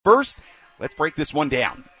first. Let's break this one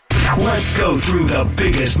down. Let's go through the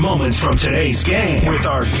biggest moments from today's game with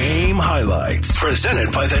our game highlights.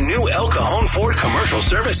 Presented by the new El Cajon Ford Commercial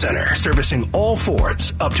Service Center. Servicing all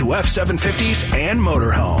Fords up to F-750s and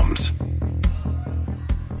motorhomes.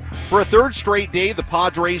 For a third straight day, the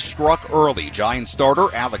Padres struck early. Giants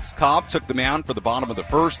starter Alex Cobb took the mound for the bottom of the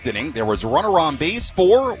first inning. There was a runner on base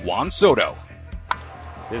for Juan Soto.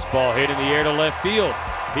 This ball hit in the air to left field.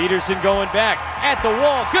 Peterson going back at the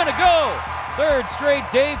wall, gonna go! Third straight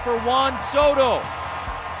day for Juan Soto.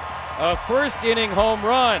 A first inning home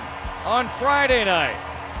run on Friday night.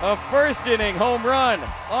 A first inning home run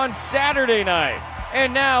on Saturday night.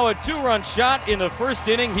 And now a two-run shot in the first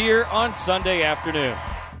inning here on Sunday afternoon.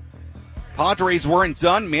 Padres weren't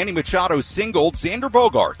done. Manny Machado singled. Xander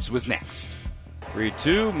Bogaerts was next.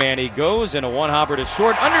 3-2, Manny goes, and a one-hopper to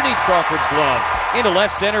short underneath Crawford's glove. Into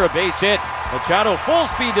left center, a base hit. Machado full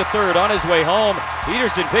speed to third on his way home.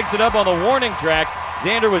 Peterson picks it up on the warning track.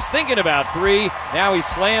 Xander was thinking about three. Now he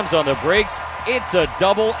slams on the brakes. It's a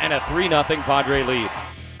double and a 3-0 Padre lead.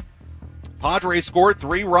 Padres scored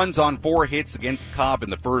 3 runs on 4 hits against Cobb in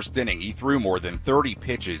the first inning. He threw more than 30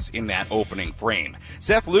 pitches in that opening frame.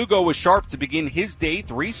 Seth Lugo was sharp to begin his day.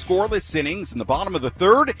 3 scoreless innings. In the bottom of the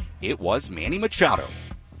third, it was Manny Machado.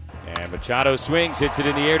 And Machado swings, hits it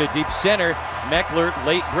in the air to deep center. Meckler,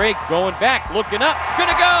 late break, going back, looking up,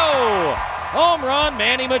 gonna go! Home run,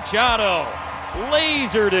 Manny Machado.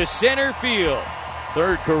 Laser to center field.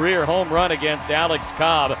 Third career home run against Alex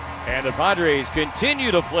Cobb. And the Padres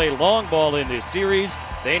continue to play long ball in this series.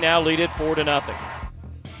 They now lead it 4-0.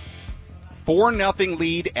 4-0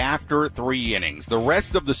 lead after 3 innings. The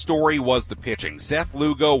rest of the story was the pitching. Seth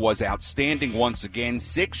Lugo was outstanding once again.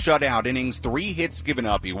 6 shutout innings, 3 hits given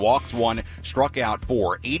up. He walked 1, struck out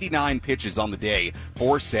 4. 89 pitches on the day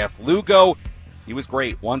for Seth Lugo. He was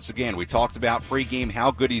great once again. We talked about pregame how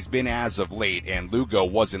good he's been as of late, and Lugo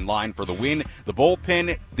was in line for the win. The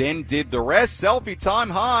bullpen then did the rest. Selfie time,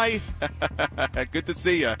 hi. Good to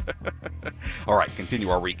see you. All right, continue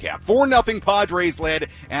our recap. 4-0 Padres led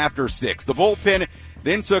after 6. The bullpen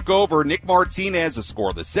then took over. Nick Martinez, a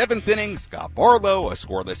scoreless 7th inning. Scott Barlow, a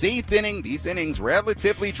scoreless 8th inning. These innings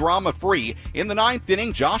relatively drama-free. In the 9th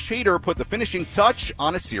inning, Josh Hader put the finishing touch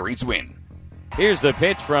on a series win. Here's the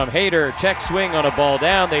pitch from Hader. Check swing on a ball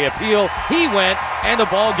down. They appeal. He went, and the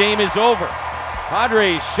ball game is over.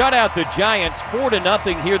 Padres shut out the Giants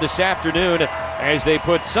 4-0 here this afternoon as they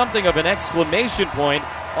put something of an exclamation point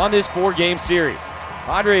on this 4-game series.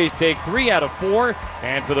 Padres take 3 out of 4,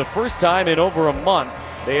 and for the first time in over a month,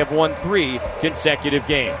 they have won 3 consecutive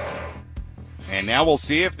games. And now we'll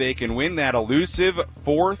see if they can win that elusive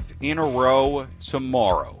 4th in a row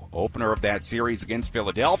tomorrow. Opener of that series against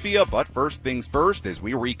Philadelphia, but first things first as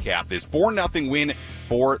we recap this 4-0 win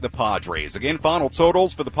for the Padres. Again, final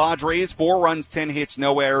totals for the Padres: 4 runs, 10 hits,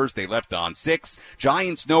 no errors. They left on 6.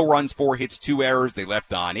 Giants, no runs, 4 hits, 2 errors. They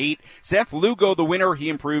left on 8. Seth Lugo, the winner, he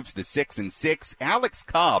improves to 6-6. Alex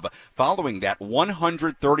Cobb, following that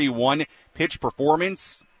 131 pitch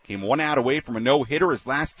performance, came 1 out away from a no-hitter his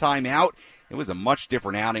last time out. It was a much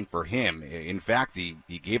different outing for him. In fact, he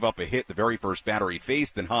gave up a hit the very first batter he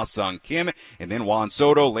faced than Ha-Sung Kim, and then Juan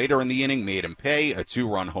Soto later in the inning made him pay, a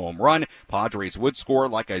 2-run home run. Padres would score,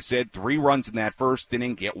 like I said, 3 runs in that first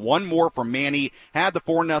inning, get 1 more from Manny, had the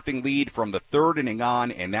 4-0 lead from the 3rd inning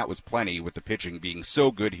on, and that was plenty with the pitching being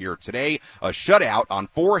so good here today. A shutout on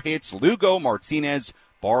 4 hits. Lugo, Martinez,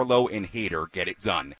 Barlow, and Hader get it done.